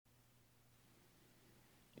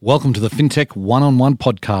Welcome to the FinTech One-on-One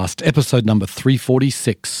podcast, episode number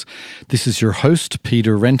 346. This is your host,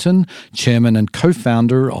 Peter Renton, chairman and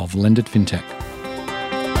co-founder of Lendit FinTech.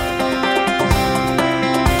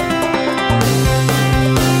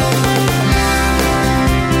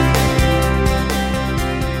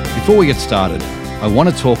 Before we get started, I want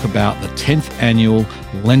to talk about the 10th annual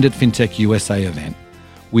Lendit FinTech USA event.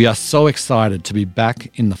 We are so excited to be back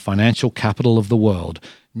in the financial capital of the world,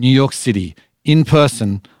 New York City, in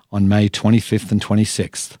person on May 25th and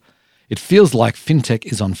 26th. It feels like FinTech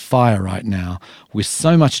is on fire right now with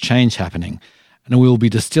so much change happening, and we will be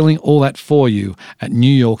distilling all that for you at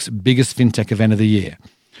New York's biggest FinTech event of the year.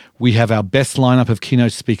 We have our best lineup of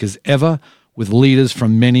keynote speakers ever, with leaders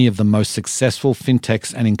from many of the most successful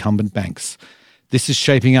FinTechs and incumbent banks. This is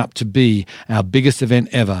shaping up to be our biggest event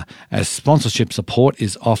ever, as sponsorship support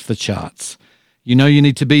is off the charts. You know you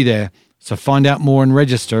need to be there, so find out more and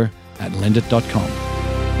register at lendit.com.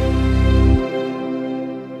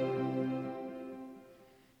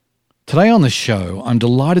 Today on the show, I'm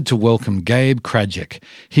delighted to welcome Gabe Krajcik.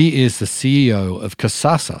 He is the CEO of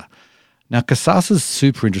Kasasa. Now, Kasasa is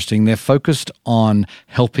super interesting. They're focused on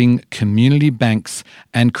helping community banks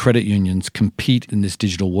and credit unions compete in this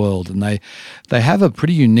digital world. And they have a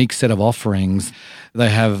pretty unique set of offerings. They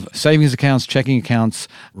have savings accounts, checking accounts,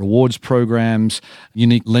 rewards programs,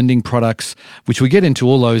 unique lending products, which we get into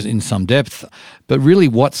all those in some depth. But really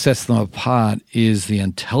what sets them apart is the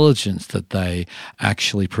intelligence that they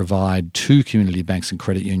actually provide to community banks and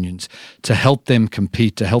credit unions to help them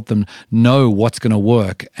compete, to help them know what's going to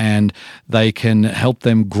work. And they can help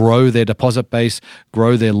them grow their deposit base,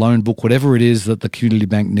 grow their loan book, whatever it is that the community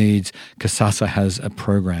bank needs. Kasasa has a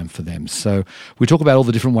program for them. So we talk about all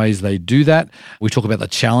the different ways they do that. We talk about the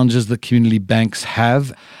challenges that community banks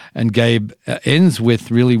have. And Gabe ends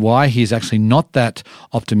with really why he's actually not that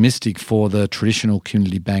optimistic for the traditional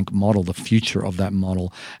community bank model, the future of that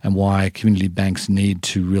model, and why community banks need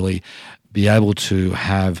to really be able to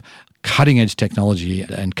have cutting-edge technology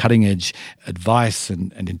and cutting-edge advice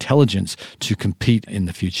and intelligence to compete in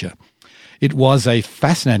the future. It was a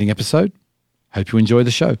fascinating episode. Hope you enjoy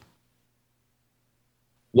the show.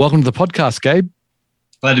 Welcome to the podcast, Gabe.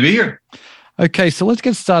 Glad to be here. Okay, so let's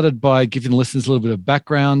get started by giving the listeners a little bit of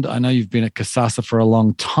background. I know you've been at Kasasa for a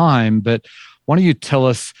long time, but why don't you tell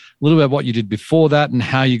us a little bit about what you did before that and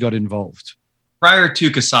how you got involved? Prior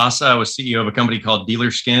to Kasasa, I was CEO of a company called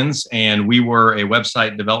Dealerskins, and we were a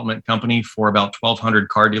website development company for about 1,200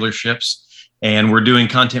 car dealerships. And we're doing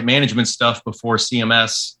content management stuff before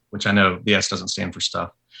CMS, which I know the S doesn't stand for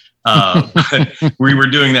stuff. But we were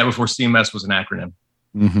doing that before CMS was an acronym.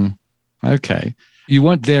 Mm-hmm. Okay. You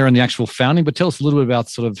weren't there in the actual founding, but tell us a little bit about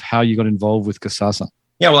sort of how you got involved with Kasasa.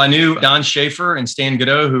 Yeah, well, I knew Don Schaefer and Stan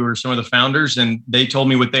Godot, who were some of the founders, and they told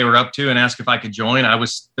me what they were up to and asked if I could join. I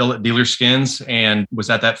was still at Dealerskins and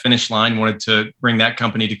was at that finish line, wanted to bring that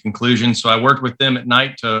company to conclusion. So I worked with them at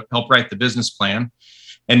night to help write the business plan.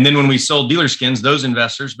 And then when we sold Dealerskins, those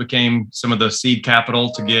investors became some of the seed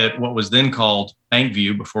capital to get what was then called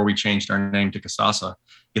BankView before we changed our name to Kasasa,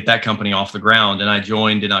 get that company off the ground. And I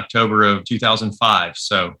joined in October of 2005.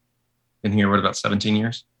 So been here, about 17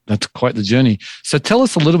 years? That's quite the journey. So tell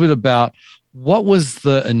us a little bit about what was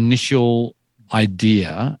the initial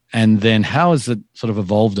idea and then how has it sort of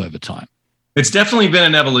evolved over time? It's definitely been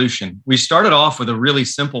an evolution. We started off with a really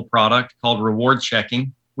simple product called Reward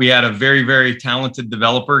Checking. We had a very, very talented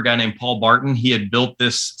developer, a guy named Paul Barton. He had built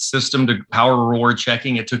this system to power reward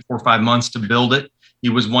checking. It took 4 or 5 months to build it. He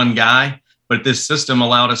was one guy. But this system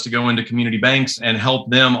allowed us to go into community banks and help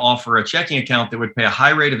them offer a checking account that would pay a high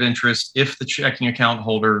rate of interest if the checking account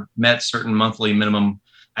holder met certain monthly minimum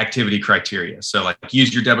activity criteria. So like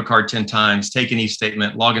use your debit card 10 times, take an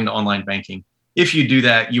e-statement, log into online banking. If you do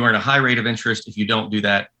that, you earn a high rate of interest. If you don't do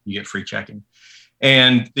that, you get free checking.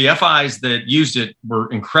 And the FIs that used it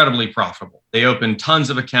were incredibly profitable. They opened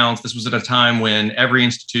tons of accounts. This was at a time when every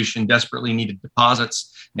institution desperately needed deposits.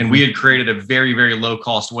 And we had created a very, very low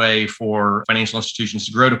cost way for financial institutions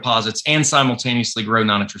to grow deposits and simultaneously grow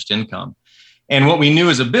non-interest income. And what we knew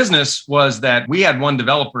as a business was that we had one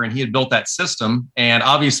developer and he had built that system. And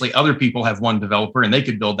obviously other people have one developer and they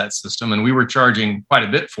could build that system. And we were charging quite a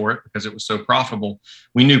bit for it because it was so profitable.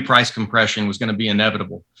 We knew price compression was going to be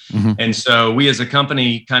inevitable. Mm-hmm. And so we as a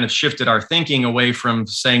company kind of shifted our thinking away from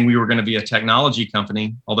saying we were going to be a technology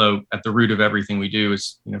company, although at the root of everything we do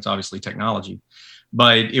is, it's obviously technology.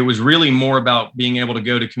 But it was really more about being able to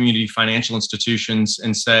go to community financial institutions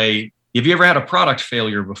and say, have you ever had a product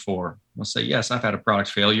failure before? They'll say, yes, I've had a product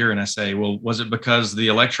failure. And I say, well, was it because the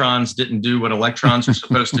electrons didn't do what electrons are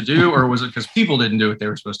supposed to do? Or was it because people didn't do what they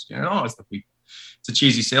were supposed to do? No, it's the people. it's a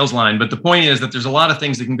cheesy sales line. But the point is that there's a lot of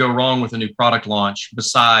things that can go wrong with a new product launch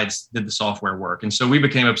besides did the software work. And so we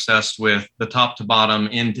became obsessed with the top to bottom,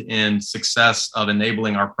 end to end success of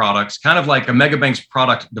enabling our products, kind of like a Megabank's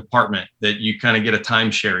product department that you kind of get a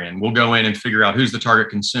timeshare in. We'll go in and figure out who's the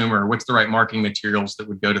target consumer, what's the right marketing materials that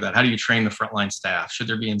would go to that. How do you train the frontline staff? Should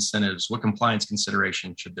there be incentives? What compliance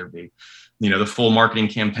consideration should there be? The full marketing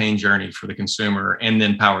campaign journey for the consumer, and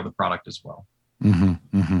then power the product as well.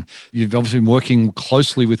 Mm-hmm, mm-hmm. You've obviously been working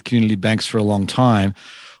closely with community banks for a long time.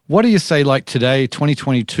 What do you say, like today,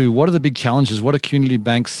 2022, what are the big challenges? What are community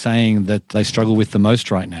banks saying that they struggle with the most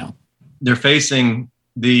right now? They're facing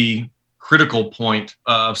the critical point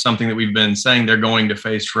of something that we've been saying they're going to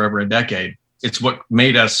face for over a decade. It's what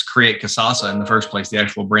made us create Kasasa in the first place, the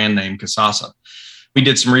actual brand name Kasasa. We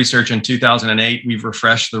did some research in 2008. We've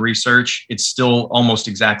refreshed the research. It's still almost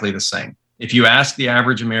exactly the same. If you ask the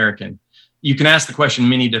average American, you can ask the question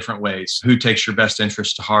many different ways. Who takes your best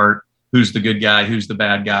interest to heart? Who's the good guy? Who's the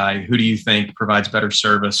bad guy? Who do you think provides better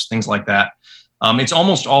service? Things like that. It's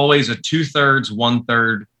almost always a 2/3,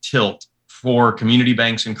 1/3 tilt for community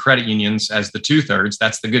banks and credit unions as the 2/3.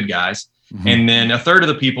 That's the good guys. Mm-hmm. And then 1/3 of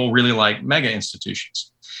the people really like mega institutions.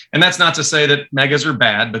 And that's not to say that megas are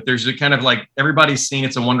bad, but there's a kind of like everybody's seen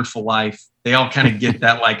It's a Wonderful Life. They all kind of get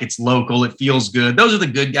that, like it's local, it feels good. Those are the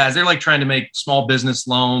good guys. They're like trying to make small business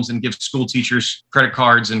loans and give school teachers credit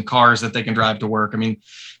cards and cars that they can drive to work. I mean,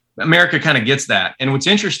 America kind of gets that. And what's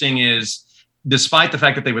interesting is, despite the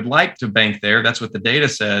fact that they would like to bank there, that's what the data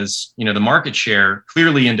says, the market share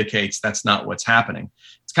clearly indicates that's not what's happening.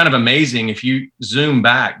 It's kind of amazing if you zoom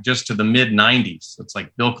back just to the mid 90s. It's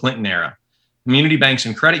like Bill Clinton era. Community banks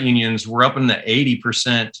and credit unions were up in the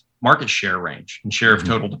 80% market share range and share of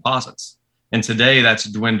total deposits. And today that's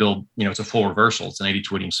dwindled, it's a full reversal. It's an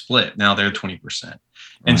 80-20 split. Now they're 20%.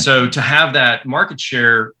 And so to have that market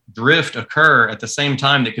share drift occur at the same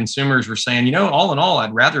time that consumers were saying, all in all,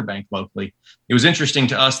 I'd rather bank locally. It was interesting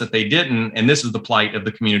to us that they didn't. And this is the plight of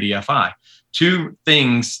the community FI. Two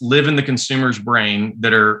things live in the consumer's brain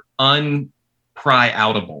that are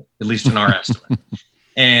unpry-outable, at least in our estimate.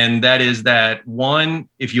 And that is that, one,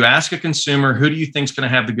 if you ask a consumer, who do you think is going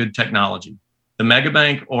to have the good technology, the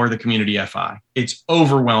Megabank or the community FI? It's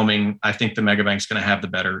overwhelming. I think the Megabank's going to have the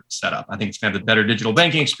better setup. I think it's going to have the better digital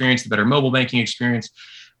banking experience, the better mobile banking experience.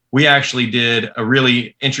 We actually did a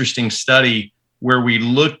really interesting study where we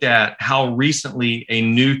looked at how recently a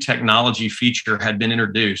new technology feature had been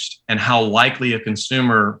introduced and how likely a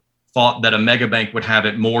consumer thought that a Megabank would have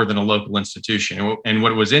it more than a local institution. And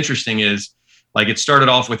what was interesting is, like, it started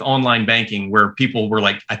off with online banking where people were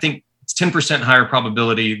like, I think it's 10% higher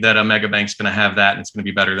probability that a mega bank's going to have that and it's going to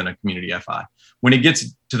be better than a community FI. When it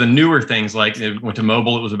gets to the newer things, like it went to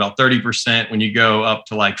mobile, it was about 30%. When you go up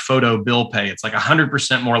to like photo bill pay, it's like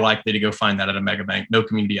 100% more likely to go find that at a mega bank. No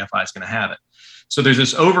community FI is going to have it. So there's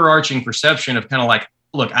this overarching perception of kind of like,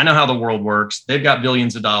 look, I know how the world works. They've got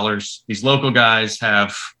billions of dollars. These local guys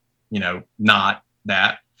have, not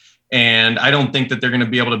that. And I don't think that they're going to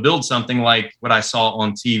be able to build something like what I saw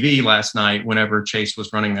on TV last night whenever Chase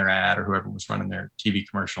was running their ad or whoever was running their TV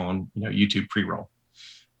commercial on YouTube pre-roll.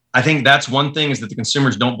 I think that's one thing, is that the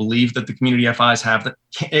consumers don't believe that the community FIs have that.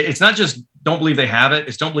 It's not just don't believe they have it.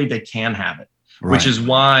 It's don't believe they can have it, right. Which is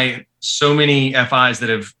why so many FIs that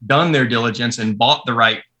have done their diligence and bought the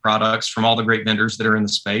right products from all the great vendors that are in the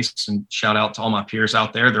space, and shout out to all my peers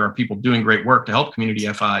out there. There are people doing great work to help community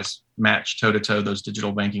FIs match toe-to-toe those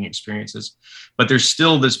digital banking experiences. But there's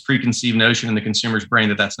still this preconceived notion in the consumer's brain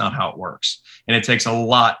that that's not how it works. And it takes a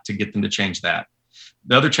lot to get them to change that.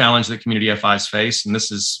 The other challenge that community FIs face, and this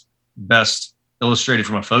is best illustrated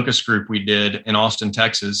from a focus group we did in Austin,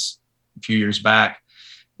 Texas, a few years back.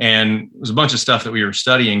 And it was a bunch of stuff that we were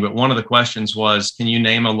studying, but one of the questions was, can you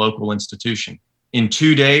name a local institution? In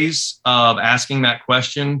 2 days of asking that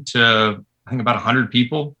question to, I think, about 100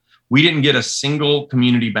 people, we didn't get a single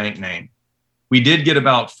community bank name. We did get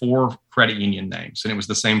about 4 credit union names, and it was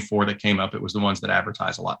the same 4 that came up. It was the ones that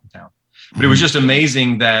advertise a lot in town. But it was just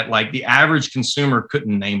amazing that, like, the average consumer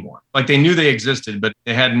couldn't name one. Like, they knew they existed, but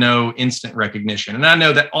they had no instant recognition. And I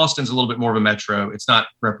know that Austin's a little bit more of a metro. It's not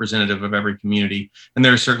representative of every community. And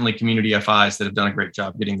there are certainly community FIs that have done a great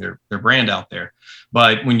job getting their brand out there.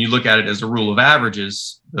 But when you look at it as a rule of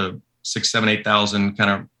averages, the 6,000, 7,000, 8,000 kind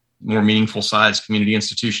of more meaningful sized community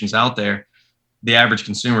institutions out there, the average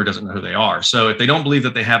consumer doesn't know who they are. So if they don't believe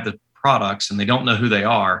that they have the products and they don't know who they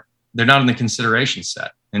are, they're not in the consideration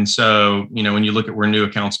set. And so, when you look at where new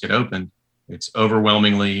accounts get opened, it's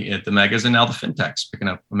overwhelmingly at the megas and now the fintechs picking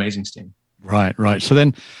up amazing steam. Right, right. So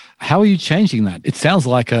then how are you changing that? It sounds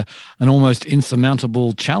like an almost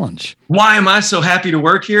insurmountable challenge. Why am I so happy to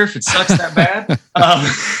work here if it sucks that bad?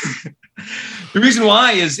 The reason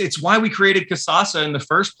why is it's why we created Kasasa in the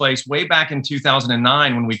first place, way back in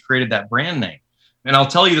 2009 when we created that brand name. And I'll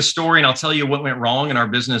tell you the story and I'll tell you what went wrong in our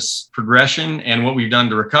business progression and what we've done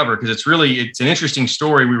to recover, because it's an interesting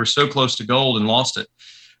story. We were so close to gold and lost it.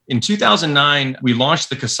 In 2009, we launched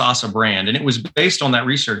the Kasasa brand, and it was based on that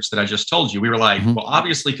research that I just told you. We were like, well,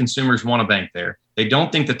 obviously consumers want a bank there. They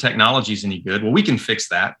don't think the technology is any good. Well, we can fix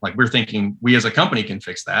that. Like, we're thinking we as a company can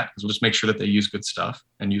fix that, because we'll just make sure that they use good stuff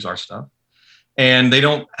and use our stuff. And they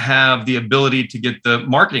don't have the ability to get the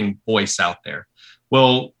marketing voice out there.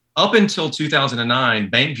 Well, up until 2009,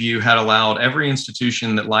 BankView had allowed every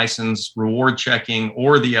institution that licensed reward checking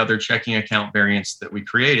or the other checking account variants that we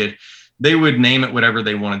created, they would name it whatever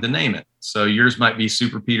they wanted to name it. So yours might be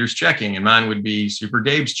Super Peter's Checking, and mine would be Super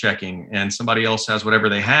Gabe's Checking, and somebody else has whatever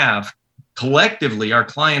they have. Collectively, our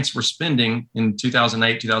clients were spending in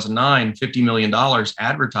 2008, 2009, $50 million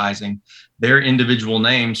advertising their individual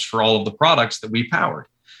names for all of the products that we powered.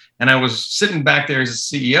 And I was sitting back there as a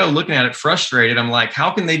CEO looking at it frustrated. I'm like,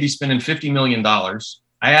 how can they be spending $50 million?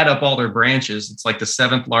 I add up all their branches. It's like the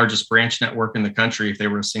 7th largest branch network in the country if they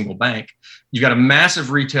were a single bank. You've got a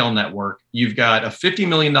massive retail network. You've got a $50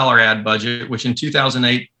 million ad budget, which in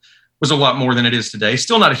 2008 was a lot more than it is today.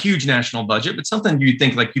 Still not a huge national budget, but something you'd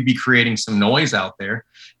think like you'd be creating some noise out there.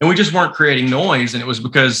 And we just weren't creating noise. And it was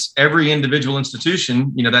because every individual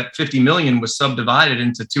institution, that 50 million was subdivided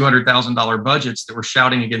into $200,000 budgets that were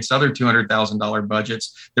shouting against other $200,000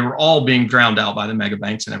 budgets that were all being drowned out by the mega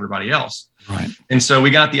banks and everybody else. Right. And so we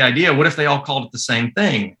got the idea, what if they all called it the same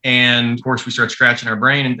thing? And of course, we start scratching our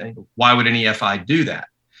brain and think, why would any FI do that?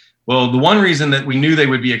 Well, the one reason that we knew they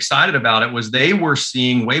would be excited about it was they were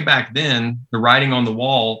seeing way back then the writing on the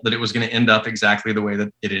wall that it was going to end up exactly the way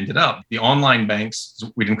that it ended up. The online banks,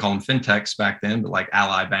 we didn't call them fintechs back then, but like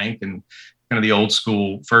Ally Bank and kind of the old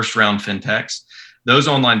school first round fintechs. Those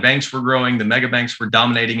online banks were growing, the mega banks were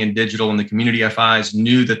dominating in digital, and the community FIs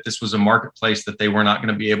knew that this was a marketplace that they were not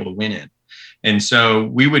going to be able to win in. And so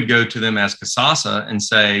we would go to them as Kasasa and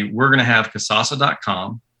say, we're going to have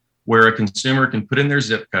kasasa.com, where a consumer can put in their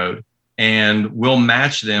zip code and we'll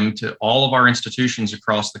match them to all of our institutions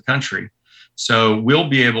across the country. So we'll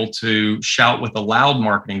be able to shout with a loud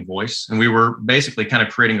marketing voice. And we were basically kind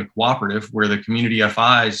of creating a cooperative where the community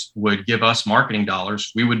FIs would give us marketing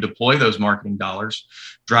dollars. We would deploy those marketing dollars,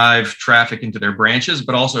 drive traffic into their branches,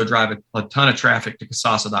 but also drive a ton of traffic to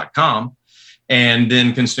kasasa.com. And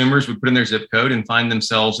then consumers would put in their zip code and find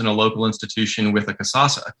themselves in a local institution with a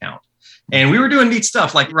Kasasa account. And we were doing neat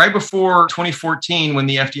stuff. Like right before 2014, when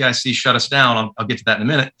the FDIC shut us down, I'll get to that in a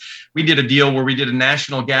minute, we did a deal where we did a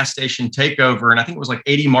national gas station takeover. And I think it was like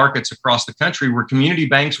 80 markets across the country where community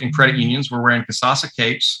banks and credit unions were wearing Kasasa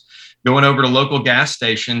capes, going over to local gas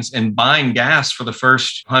stations and buying gas for the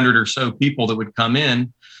first 100 or so people that would come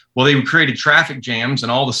in. Well, they created traffic jams in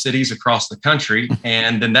all the cities across the country.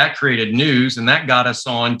 And then that created news, and that got us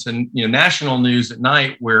on to national news at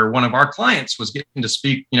night, where one of our clients was getting to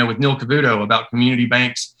speak with Neil Cavuto about community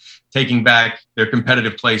banks taking back their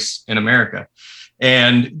competitive place in America.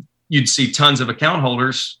 And you'd see tons of account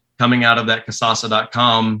holders coming out of that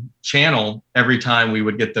Kasasa.com channel every time we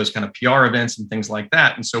would get those kind of PR events and things like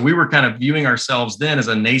that. And so we were kind of viewing ourselves then as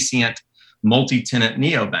a nascent multi-tenant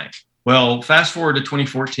neobank. Well, fast forward to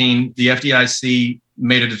 2014, the FDIC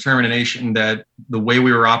made a determination that the way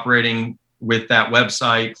we were operating with that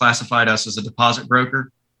website classified us as a deposit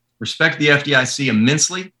broker. Respect the FDIC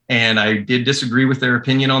immensely, and I did disagree with their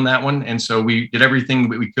opinion on that one. And so we did everything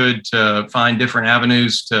that we could to find different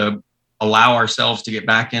avenues to allow ourselves to get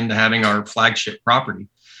back into having our flagship property.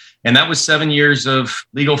 And that was 7 years of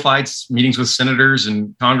legal fights, meetings with senators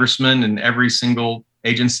and congressmen and every single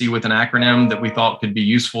agency with an acronym that we thought could be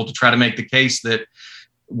useful to try to make the case that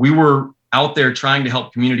we were out there trying to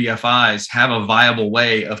help community FIs have a viable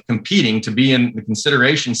way of competing to be in the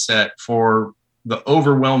consideration set for the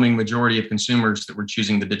overwhelming majority of consumers that were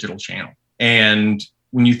choosing the digital channel. And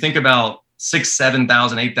when you think about 6,000,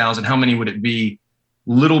 7,000, 8,000, how many would it be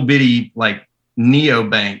little bitty like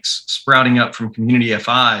neobanks sprouting up from community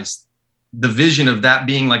FIs? The vision of that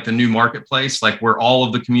being like the new marketplace, like where all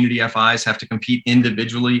of the community FIs have to compete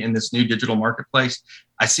individually in this new digital marketplace,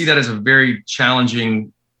 I see that as a very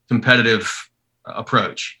challenging competitive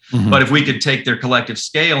approach. Mm-hmm. But if we could take their collective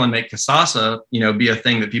scale and make Kasasa, be a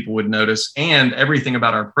thing that people would notice, and everything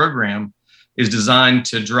about our program is designed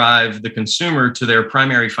to drive the consumer to their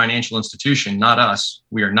primary financial institution, not us.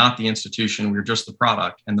 We are not the institution. We're just the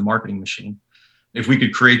product and the marketing machine. If we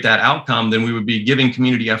could create that outcome, then we would be giving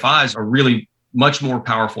community FIs a really much more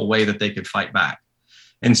powerful way that they could fight back.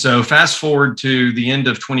 And so fast forward to the end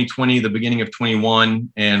of 2020, the beginning of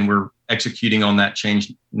 21, and we're executing on that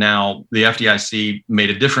change now. The FDIC made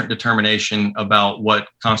a different determination about what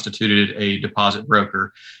constituted a deposit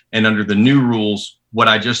broker. And under the new rules, what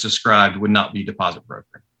I just described would not be deposit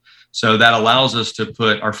brokering. So that allows us to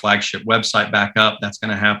put our flagship website back up. That's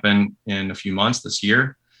going to happen in a few months this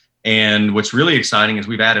year. And what's really exciting is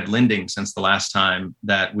we've added lending since the last time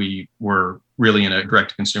that we were really in a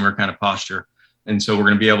direct-to-consumer kind of posture. And so we're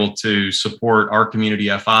going to be able to support our community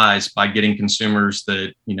FIs by getting consumers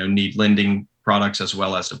that, need lending products as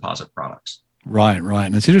well as deposit products. Right.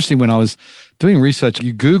 And it's interesting, when I was doing research,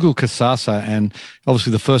 you Google Kasasa, and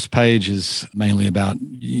obviously the first page is mainly about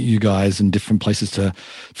you guys and different places to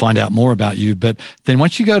find out more about you. But then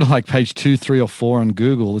once you go to like page 2, 3, or 4 on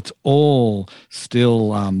Google, it's all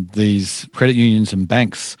still these credit unions and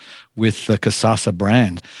banks with the Kasasa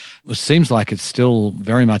brand. It seems like it's still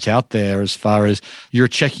very much out there as far as your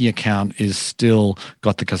checking account is still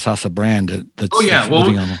got the Kasasa brand that's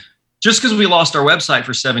living on. Just because we lost our website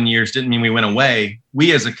for 7 years didn't mean we went away.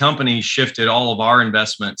 We as a company shifted all of our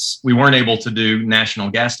investments. We weren't able to do national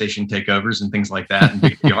gas station takeovers and things like that and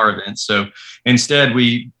big PR events. So instead,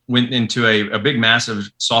 we went into a big, massive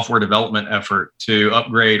software development effort to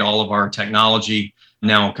upgrade all of our technology,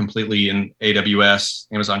 now completely in AWS,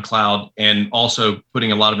 Amazon Cloud, and also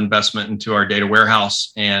putting a lot of investment into our data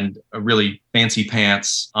warehouse and a really fancy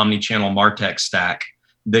pants omni-channel MarTech stack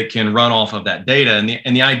that can run off of that data.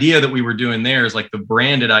 And the idea that we were doing there is like the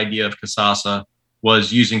branded idea of Kasasa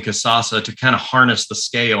was using Kasasa to kind of harness the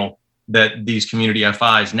scale that these community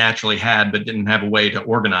FIs naturally had, but didn't have a way to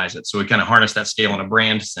organize it. So we kind of harnessed that scale in a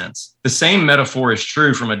brand sense. The same metaphor is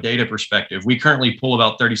true from a data perspective. We currently pull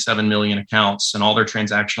about 37 million accounts and all their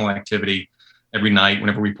transactional activity every night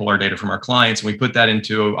whenever we pull our data from our clients, and we put that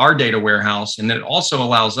into our data warehouse. And then it also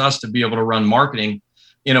allows us to be able to run marketing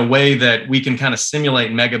in a way that we can kind of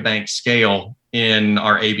simulate mega bank scale in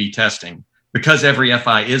our A/B testing, because every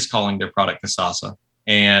FI is calling their product Kasasa.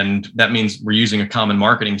 And that means we're using a common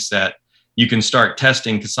marketing set. You can start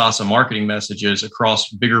testing Kasasa marketing messages across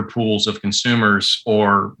bigger pools of consumers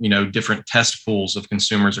or, different test pools of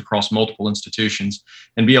consumers across multiple institutions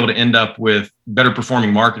and be able to end up with better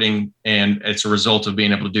performing marketing. And it's a result of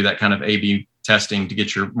being able to do that kind of A/B testing to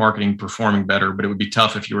get your marketing performing better. But it would be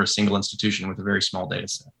tough if you were a single institution with a very small data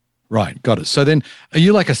set. Right. Got it. So then are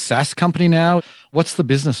you like a SaaS company now? What's the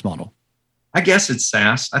business model? I guess it's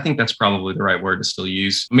SaaS. I think that's probably the right word to still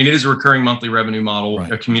use. I mean, it is a recurring monthly revenue model.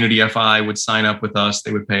 Right. A community FI would sign up with us.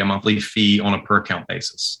 They would pay a monthly fee on a per account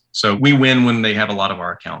basis. So we win when they have a lot of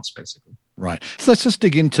our accounts, basically. Right. So let's just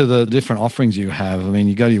dig into the different offerings you have. I mean,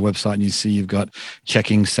 you go to your website and you see you've got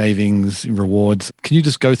checking, savings, rewards. Can you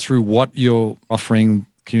just go through what you're offering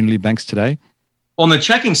community banks today? On the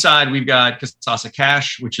checking side, we've got Kasasa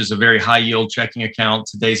Cash, which is a very high yield checking account.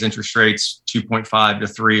 Today's interest rates, 2.5 to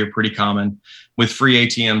 3, are pretty common with free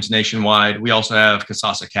ATMs nationwide. We also have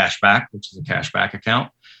Kasasa Cashback, which is a cashback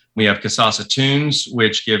account. We have Kasasa Tunes,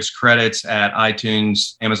 which gives credits at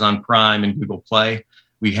iTunes, Amazon Prime, and Google Play.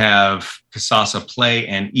 We have Kasasa Play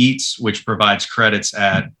and Eats, which provides credits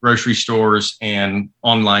at grocery stores and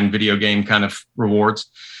online video game kind of rewards.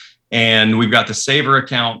 And we've got the Saver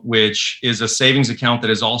account, which is a savings account that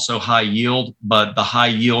is also high yield, but the high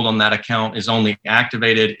yield on that account is only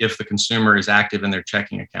activated if the consumer is active in their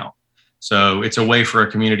checking account. So it's a way for a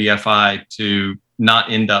community FI to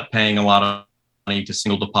not end up paying a lot of money to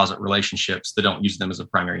single deposit relationships that don't use them as a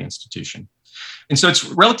primary institution. And so it's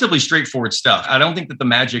relatively straightforward stuff. I don't think that the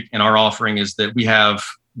magic in our offering is that we have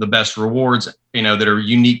the best rewards, that are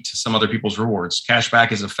unique to some other people's rewards.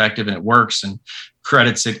 Cashback is effective and it works, and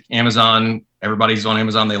credits at Amazon, everybody's on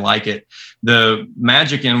Amazon, they like it. The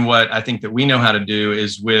magic in what I think that we know how to do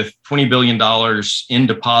is with $20 billion in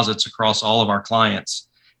deposits across all of our clients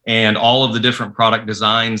and all of the different product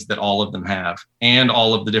designs that all of them have and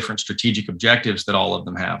all of the different strategic objectives that all of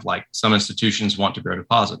them have. Like some institutions want to grow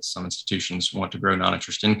deposits, some institutions want to grow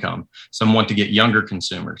non-interest income, some want to get younger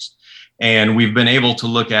consumers. And we've been able to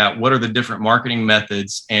look at what are the different marketing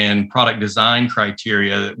methods and product design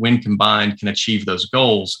criteria that, when combined, can achieve those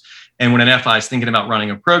goals. And when an FI is thinking about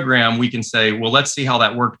running a program, we can say, well, let's see how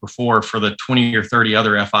that worked before for the 20 or 30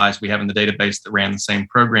 other FIs we have in the database that ran the same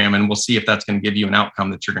program. And we'll see if that's going to give you an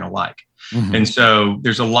outcome that you're going to like. Mm-hmm. And so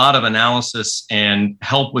there's a lot of analysis and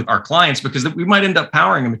help with our clients because we might end up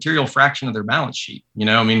powering a material fraction of their balance sheet.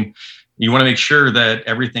 You want to make sure that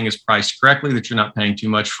everything is priced correctly, that you're not paying too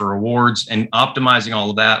much for rewards, and optimizing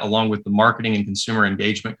all of that along with the marketing and consumer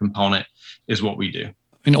engagement component is what we do.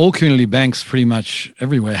 In all community banks, pretty much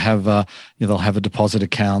everywhere have, they'll have a deposit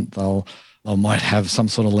account. They might have some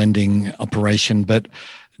sort of lending operation. But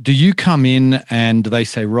do you come in and they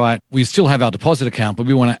say, right, we still have our deposit account, but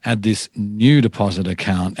we want to add this new deposit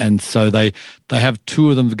account? And so they have two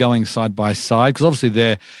of them going side by side, because obviously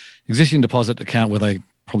their existing deposit account where they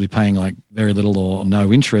probably paying like very little or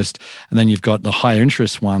no interest, and then you've got the higher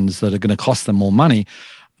interest ones that are going to cost them more money.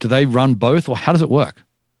 Do they run both, or how does it work?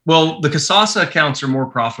 Well, the Kasasa accounts are more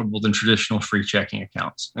profitable than traditional free checking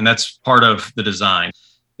accounts, and that's part of the design.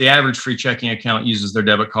 The average free checking account uses their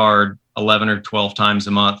debit card 11 or 12 times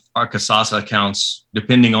a month. Our Kasasa accounts,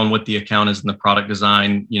 depending on what the account is in the product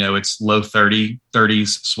design, it's low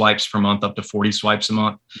 30s swipes per month, up to 40 swipes a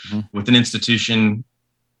month. Mm-hmm. With an institution,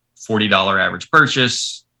 $40 average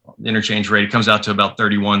purchase. The interchange rate comes out to about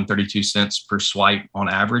 32 cents per swipe on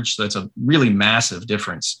average. So that's a really massive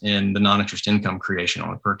difference in the non-interest income creation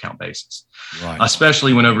on a per account basis, right,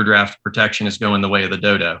 especially when overdraft protection is going the way of the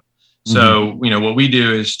dodo. So, what we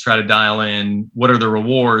do is try to dial in what are the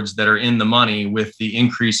rewards that are in the money with the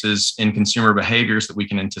increases in consumer behaviors that we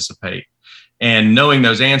can anticipate. And knowing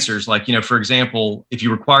those answers, like, for example, if you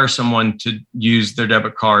require someone to use their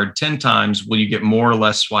debit card 10 times, will you get more or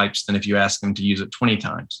less swipes than if you ask them to use it 20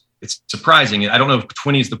 times? It's surprising. I don't know if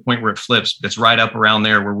 20 is the point where it flips, but it's right up around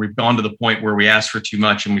there where we've gone to the point where we ask for too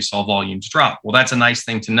much and we saw volumes drop. Well, that's a nice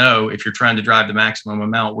thing to know if you're trying to drive the maximum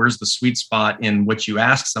amount. Where's the sweet spot in what you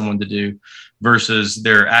ask someone to do versus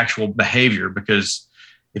their actual behavior? Because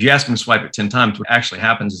if you ask them to swipe it 10 times, what actually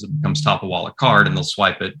happens is it becomes top of wallet card and they'll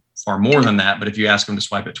swipe it far more than that. But if you ask them to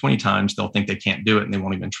swipe it 20 times, they'll think they can't do it and they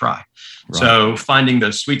won't even try. Right. So finding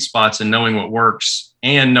those sweet spots and knowing what works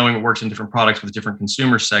and knowing what works in different products with different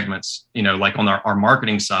consumer segments, like on our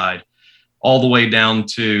marketing side, all the way down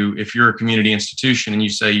to if you're a community institution and you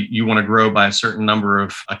say you want to grow by a certain number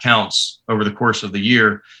of accounts over the course of the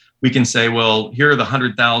year, we can say, well, here are the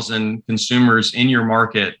 100,000 consumers in your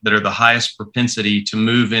market that are the highest propensity to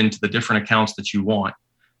move into the different accounts that you want.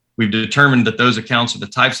 We've determined that those accounts are the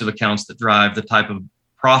types of accounts that drive the type of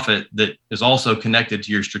profit that is also connected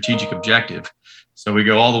to your strategic objective. So we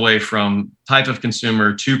go all the way from type of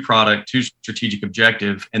consumer to product to strategic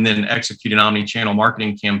objective, and then execute an omni-channel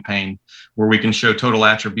marketing campaign where we can show total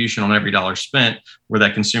attribution on every dollar spent, where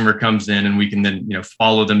that consumer comes in and we can then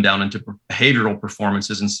follow them down into behavioral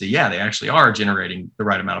performances and see, yeah, they actually are generating the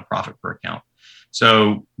right amount of profit per account.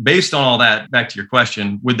 So based on all that, back to your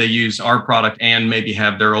question, would they use our product and maybe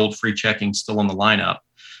have their old free checking still in the lineup?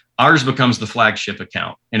 Ours becomes the flagship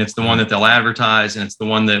account, and it's the one that they'll advertise, and it's the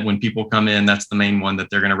one that when people come in, that's the main one that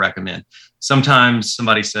they're going to recommend. Sometimes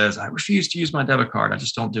somebody says, I refuse to use my debit card. I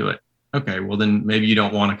just don't do it. Okay, well, then maybe you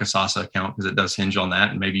don't want a Kasasa account because it does hinge on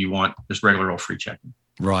that, and maybe you want just regular old free checking.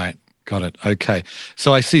 Right. Got it. Okay.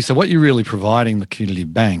 So I see. So what you're really providing the community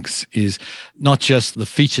banks is not just the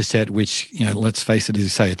feature set, which, let's face it, as you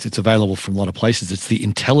say, it's available from a lot of places. It's the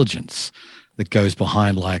intelligence that goes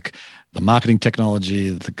behind, like the marketing technology,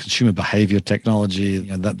 the consumer behavior technology,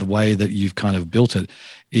 that the way that you've kind of built it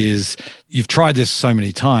is you've tried this so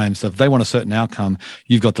many times that if they want a certain outcome,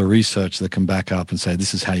 you've got the research that can back up and say,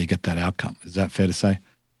 this is how you get that outcome. Is that fair to say?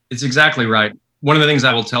 It's exactly right. One of the things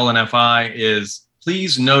I will tell an FI is,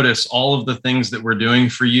 please notice all of the things that we're doing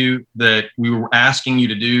for you that we were asking you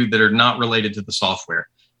to do that are not related to the software.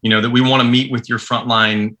 That we want to meet with your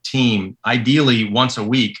frontline team, ideally once a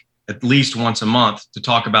week, at least once a month, to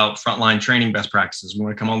talk about frontline training best practices. We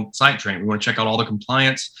want to come on site training. We want to check out all the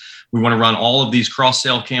compliance. We want to run all of these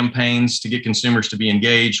cross-sale campaigns to get consumers to be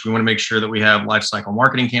engaged. We want to make sure that we have lifecycle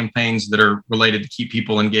marketing campaigns that are related to keep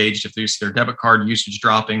people engaged if they see their debit card usage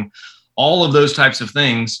dropping. All of those types of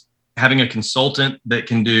things. Having a consultant that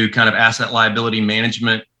can do kind of asset liability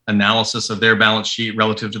management analysis of their balance sheet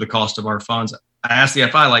relative to the cost of our funds. I asked the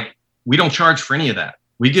FI, we don't charge for any of that.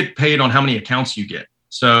 We get paid on how many accounts you get.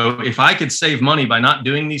 So if I could save money by not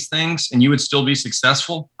doing these things and you would still be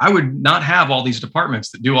successful, I would not have all these departments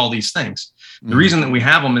that do all these things. The reason that we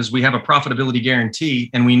have them is we have a profitability guarantee,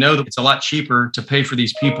 and we know that it's a lot cheaper to pay for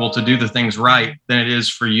these people to do the things right than it is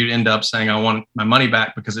for you to end up saying, I want my money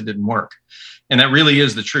back because it didn't work. And that really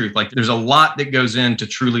is the truth. There's a lot that goes into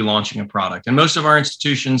truly launching a product. And most of our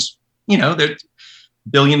institutions, they're $1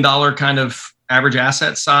 billion kind of average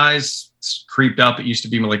asset size. It's creeped up. It used to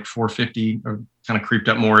be like 450, or kind of creeped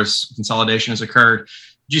up more as consolidation has occurred.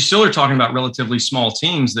 you still are talking about relatively small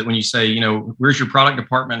teams that when you say, where's your product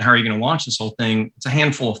department? How are you going to launch this whole thing? It's a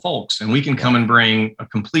handful of folks, and we can come and bring a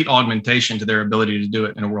complete augmentation to their ability to do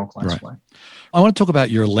it in a world-class way. I want to talk about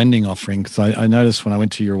your lending offering, because I noticed when I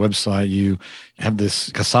went to your website, you have this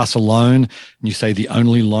Kasasa loan, and you say the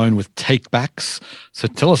only loan with takebacks. So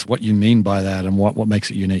tell us what you mean by that and what makes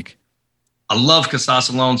it unique. I love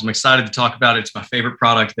Kasasa Loans. I'm excited to talk about it. It's my favorite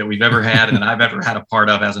product that we've ever had and that I've ever had a part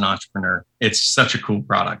of as an entrepreneur. It's such a cool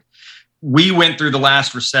product. We went through the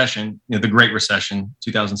last recession, the Great Recession,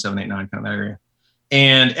 2007, 8, 9 kind of area.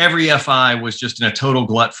 And every FI was just in a total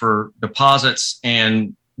glut for deposits,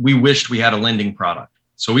 and we wished we had a lending product.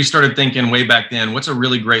 So we started thinking way back then, what's a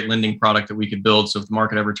really great lending product that we could build so if the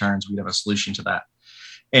market ever turns, we'd have a solution to that.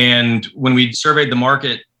 And when we surveyed the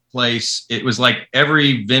marketplace, it was like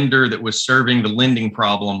every vendor that was serving the lending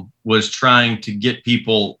problem was trying to get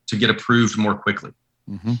people to get approved more quickly.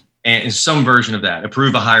 Mm-hmm. And some version of that,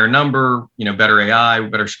 approve a higher number, better AI,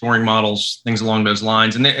 better scoring models, things along those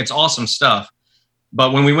lines. And it's awesome stuff.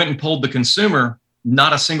 But when we went and polled the consumer,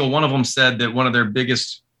 not a single one of them said that one of their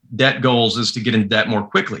biggest debt goals is to get in debt more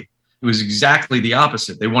quickly. It was exactly the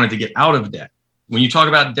opposite. They wanted to get out of debt. When you talk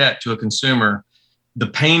about debt to a consumer, the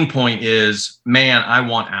pain point is, man, I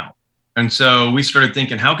want out. And so we started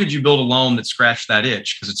thinking, how could you build a loan that scratched that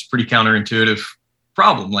itch? Because it's a pretty counterintuitive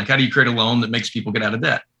problem. Like, how do you create a loan that makes people get out of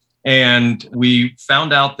debt? And we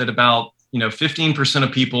found out that about 15%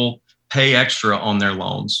 of people pay extra on their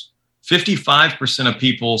loans. 55% of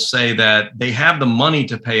people say that they have the money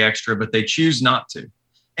to pay extra, but they choose not to.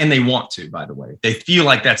 And they want to, by the way. They feel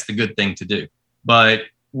like that's the good thing to do. But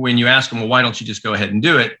when you ask them, well, why don't you just go ahead and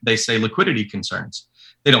do it? They say liquidity concerns.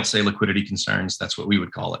 They don't say liquidity concerns. That's what we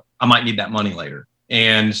would call it. I might need that money later.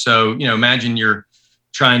 And so, imagine you're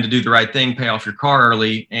trying to do the right thing, pay off your car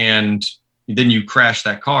early, and then you crash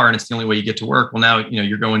that car and it's the only way you get to work. Well, now,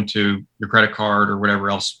 you're going to your credit card or whatever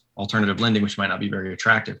else, alternative lending, which might not be very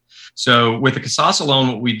attractive. So with the Kasasa loan,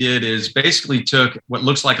 what we did is basically took what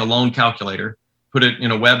looks like a loan calculator, put it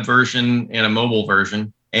in a web version and a mobile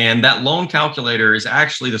version. And that loan calculator is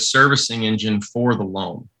actually the servicing engine for the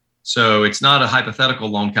loan. So it's not a hypothetical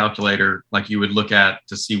loan calculator like you would look at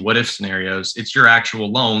to see what if scenarios. It's your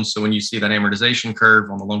actual loan. So when you see that amortization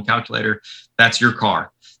curve on the loan calculator, that's your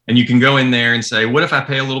car. And you can go in there and say, what if I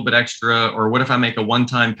pay a little bit extra? Or what if I make a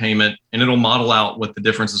one-time payment? And it'll model out what the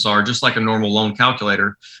differences are, just like a normal loan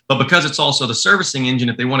calculator. But because it's also the servicing engine,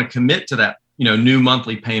 if they want to commit to that, new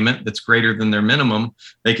monthly payment that's greater than their minimum,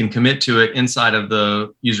 they can commit to it inside of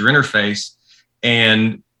the user interface.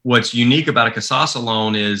 And what's unique about a Kasasa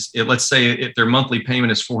loan is, let's say if their monthly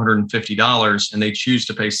payment is $450 and they choose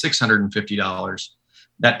to pay $650,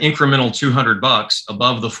 that incremental $200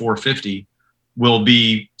 above the $450 will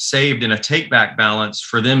be saved in a take back balance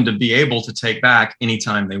for them to be able to take back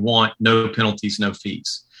anytime they want, no penalties, no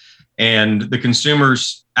fees. And the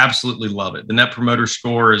consumers absolutely love it. The Net Promoter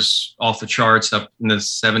Score is off the charts, up in the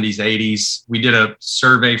 70s, 80s. We did a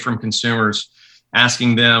survey from consumers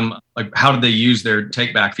asking them, like, how did they use their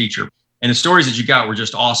take back feature? And the stories that you got were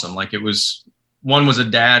just awesome. Like, one was a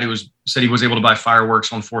dad who said he was able to buy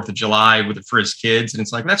fireworks on 4th of July for his kids. And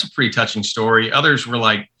it's like, that's a pretty touching story. Others were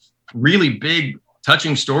like really big,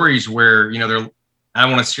 touching stories where, I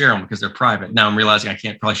don't want to share them because they're private. Now I'm realizing I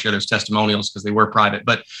can't probably share those testimonials because they were private,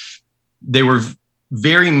 but they were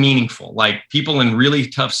very meaningful. Like, people in really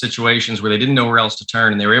tough situations where they didn't know where else to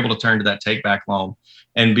turn, and they were able to turn to that take back loan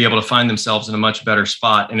and be able to find themselves in a much better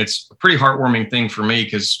spot. And it's a pretty heartwarming thing for me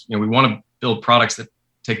because, we want to build products that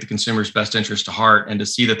take the consumer's best interest to heart, and to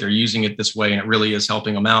see that they're using it this way and it really is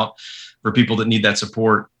helping them out for people that need that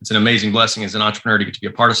support. It's an amazing blessing as an entrepreneur to get to be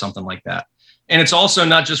a part of something like that. And it's also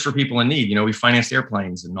not just for people in need. We financed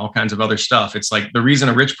airplanes and all kinds of other stuff. It's like the reason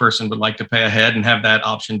a rich person would like to pay ahead and have that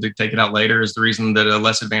option to take it out later is the reason that a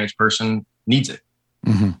less advantaged person needs it.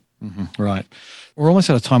 Mm-hmm. Mm-hmm. Right. We're almost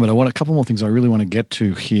out of time, but I want a couple more things I really want to get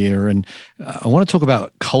to here. And I want to talk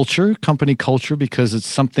about culture, company culture, because it's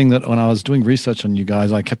something that when I was doing research on you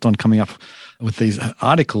guys, I kept on coming up with these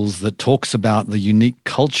articles that talks about the unique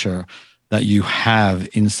culture that you have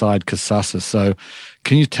inside Kasasa. So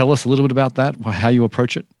can you tell us a little bit about that, how you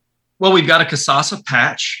approach it? Well, we've got a Kasasa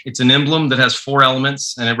patch. It's an emblem that has 4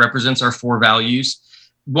 elements and it represents our 4 values.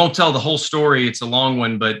 Won't tell the whole story. It's a long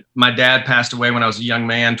one, but my dad passed away when I was a young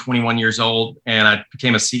man, 21 years old, and I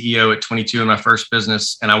became a CEO at 22 in my first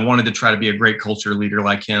business. And I wanted to try to be a great culture leader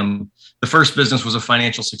like him. The first business was a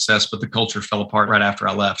financial success, but the culture fell apart right after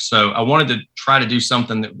I left. So I wanted to try to do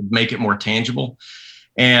something that would make it more tangible.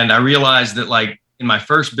 And I realized that, like, in my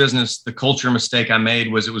first business, the culture mistake I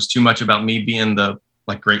made was it was too much about me being the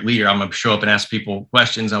like great leader. I'm going to show up and ask people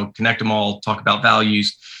questions. I'll connect them all, talk about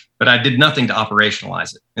values, but I did nothing to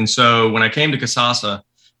operationalize it. And so when I came to Kasasa,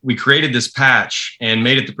 we created this patch and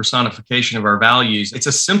made it the personification of our values. It's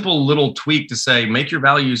a simple little tweak to say, make your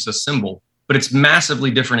values a symbol, but it's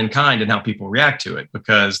massively different in kind in how people react to it,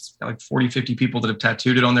 because like 40, 50 people that have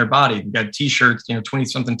tattooed it on their body. We've got t-shirts, 20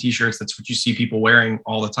 something t-shirts. That's what you see people wearing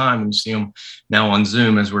all the time when you see them now on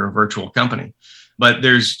Zoom, as we're a virtual company. But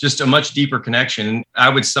there's just a much deeper connection. I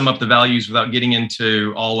would sum up the values without getting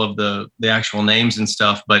into all of the actual names and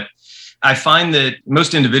stuff. But I find that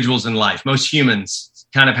most individuals in life, most humans,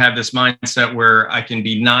 kind of have this mindset where I can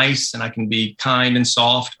be nice and I can be kind and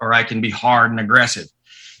soft, or I can be hard and aggressive.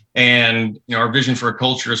 And our vision for a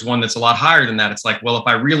culture is one that's a lot higher than that. It's like, well, if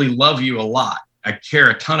I really love you a lot, I care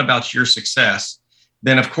a ton about your success,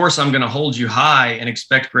 then of course I'm going to hold you high and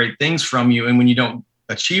expect great things from you. And when you don't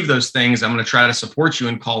achieve those things, I'm going to try to support you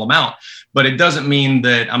and call them out. But it doesn't mean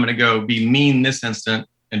that I'm going to go be mean this instant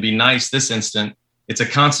and be nice this instant. It's a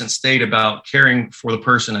constant state about caring for the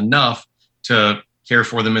person enough to care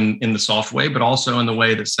for them in the soft way, but also in the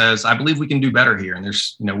way that says, I believe we can do better here. And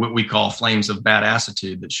there's, what we call flames of bad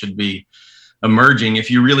attitude that should be emerging. If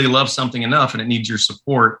you really love something enough and it needs your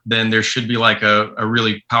support, then there should be like a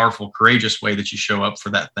really powerful, courageous way that you show up for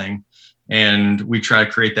that thing. And we try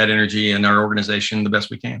to create that energy in our organization the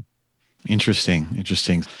best we can. Interesting.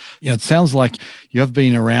 It sounds like you have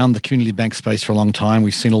been around the community bank space for a long time.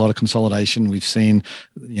 We've seen a lot of consolidation. We've seen,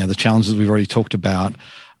 the challenges we've already talked about.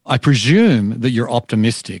 I presume that you're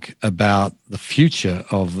optimistic about the future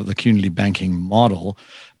of the community banking model,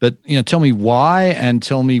 but tell me why, and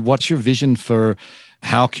tell me what's your vision for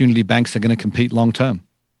how community banks are going to compete long term.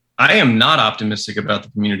 I am not optimistic about the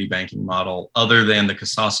community banking model other than the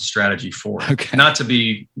Kasasa strategy for it. Okay. Not to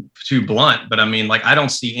be too blunt, but I don't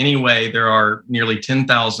see any way. There are nearly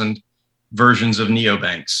 10,000 versions of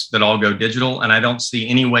neobanks that all go digital, and I don't see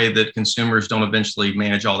any way that consumers don't eventually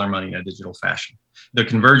manage all their money in a digital fashion. The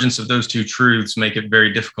convergence of those two truths make it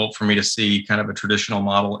very difficult for me to see kind of a traditional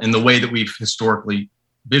model in the way that we've historically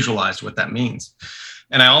visualized what that means.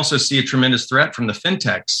 And I also see a tremendous threat from the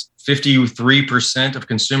fintechs. 53% of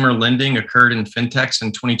consumer lending occurred in fintechs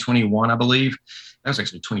in 2021, I believe. That was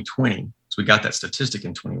actually 2020. So we got that statistic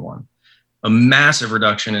in 21. A massive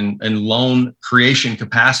reduction in loan creation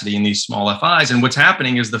capacity in these small FIs. And what's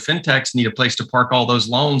happening is the fintechs need a place to park all those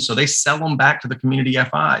loans, so they sell them back to the community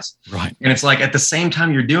FIs. Right. And it's like at the same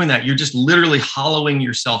time you're doing that, you're just literally hollowing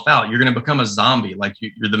yourself out. You're going to become a zombie. Like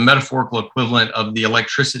you're the metaphorical equivalent of the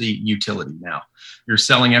electricity utility now. You're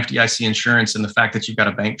selling FDIC insurance and the fact that you've got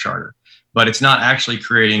a bank charter, but it's not actually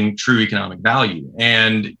creating true economic value.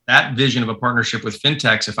 And that vision of a partnership with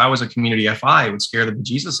fintechs, if I was a community FI, it would scare the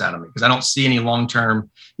bejesus out of me because I don't see any long-term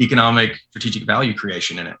economic strategic value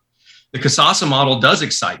creation in it. The Kasasa model does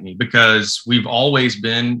excite me because we've always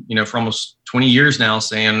been, for almost 20 years now,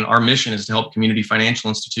 saying our mission is to help community financial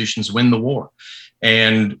institutions win the war.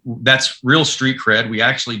 And that's real street cred. We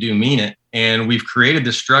actually do mean it. And we've created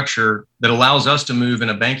this structure that allows us to move in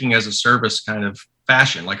a banking as a service kind of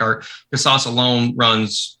fashion. Like our Kasasa loan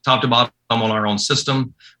runs top to bottom on our own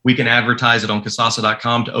system. We can advertise it on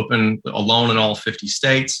Kasasa.com to open a loan in all 50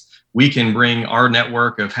 states. We can bring our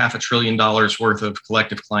network of $500 billion worth of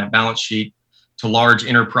collective client balance sheet to large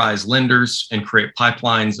enterprise lenders and create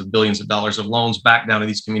pipelines of billions of dollars of loans back down to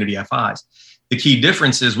these community FIs. The key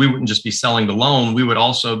difference is we wouldn't just be selling the loan, we would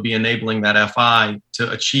also be enabling that FI to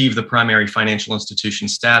achieve the primary financial institution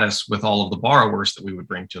status with all of the borrowers that we would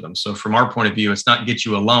bring to them. So from our point of view, it's not get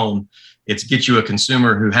you a loan, it's get you a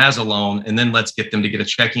consumer who has a loan, and then let's get them to get a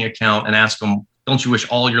checking account and ask them, don't you wish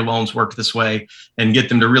all your loans worked this way? And get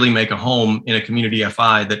them to really make a home in a community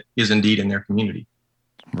FI that is indeed in their community.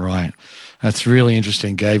 Right. That's really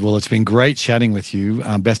interesting, Gabe. Well, it's been great chatting with you.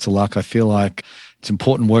 Best of luck. I feel like it's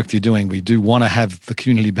important work that you're doing. We do want to have the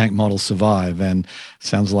community bank model survive, and it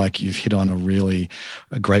sounds like you've hit on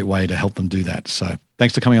a great way to help them do that. So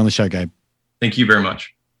thanks for coming on the show, Gabe. Thank you very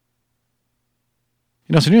much.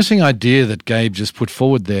 It's an interesting idea that Gabe just put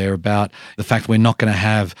forward there about the fact we're not going to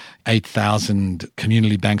have 8,000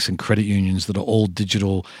 community banks and credit unions that are all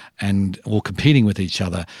digital and all competing with each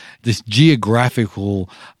other. This geographical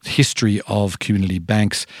history of community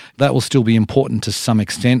banks, that will still be important to some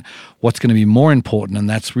extent. What's going to be more important, and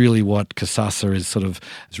that's really what Kasasa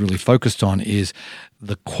is really focused on, is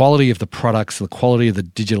the quality of the products, the quality of the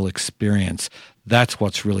digital experience. That's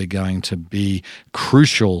what's really going to be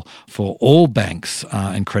crucial for all banks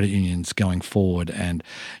and credit unions going forward. And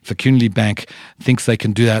if a community bank thinks they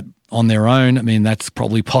can do that on their own, I mean, that's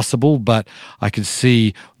probably possible, but I could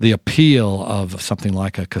see the appeal of something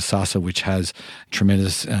like a Kasasa, which has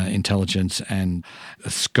tremendous intelligence and a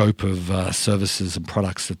scope of services and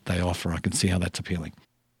products that they offer. I can see how that's appealing.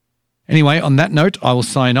 Anyway, on that note, I will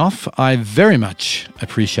sign off. I very much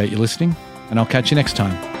appreciate you listening, and I'll catch you next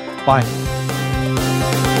time. Bye.